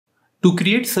To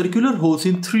create circular holes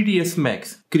in 3ds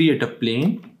Max, create a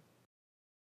plane.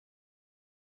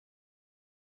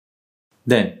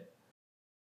 Then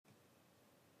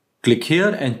click here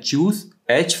and choose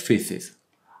edge faces.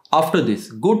 After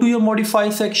this, go to your modify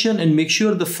section and make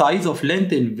sure the size of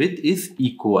length and width is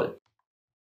equal.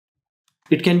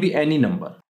 It can be any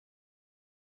number.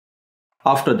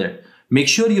 After that, make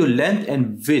sure your length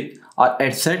and width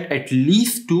are set at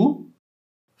least to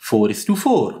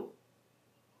 4:4.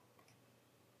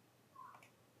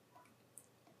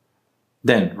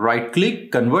 Then right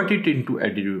click, convert it into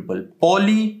editable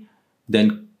poly.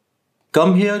 Then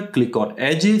come here, click on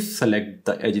edges, select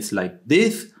the edges like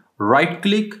this. Right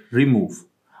click, remove.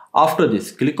 After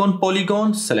this, click on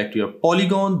polygon, select your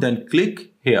polygon, then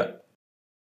click here.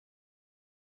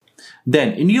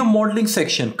 Then in your modeling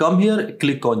section, come here,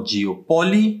 click on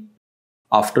geopoly.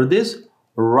 After this,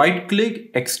 right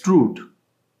click, extrude.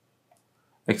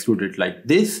 Extrude it like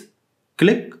this.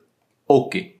 Click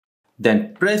OK.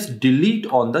 Then press delete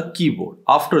on the keyboard.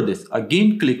 After this,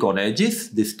 again click on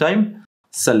edges. This time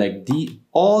select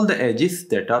all the edges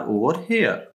that are over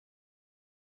here.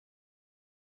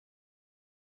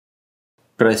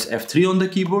 Press F3 on the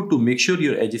keyboard to make sure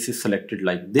your edges is selected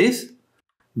like this.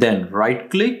 Then right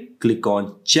click, click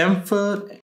on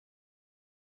chamfer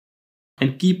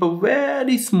and keep a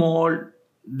very small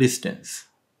distance.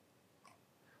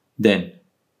 Then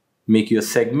make your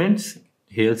segments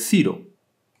here 0.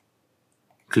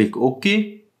 Click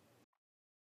OK.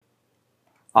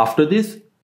 After this,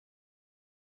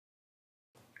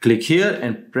 click here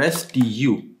and press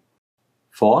TU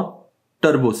for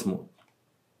turbo smooth.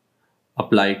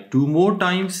 Apply it 2 more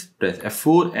times, press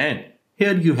F4 and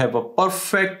here you have a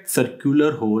perfect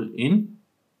circular hole in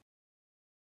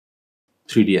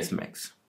 3ds Max.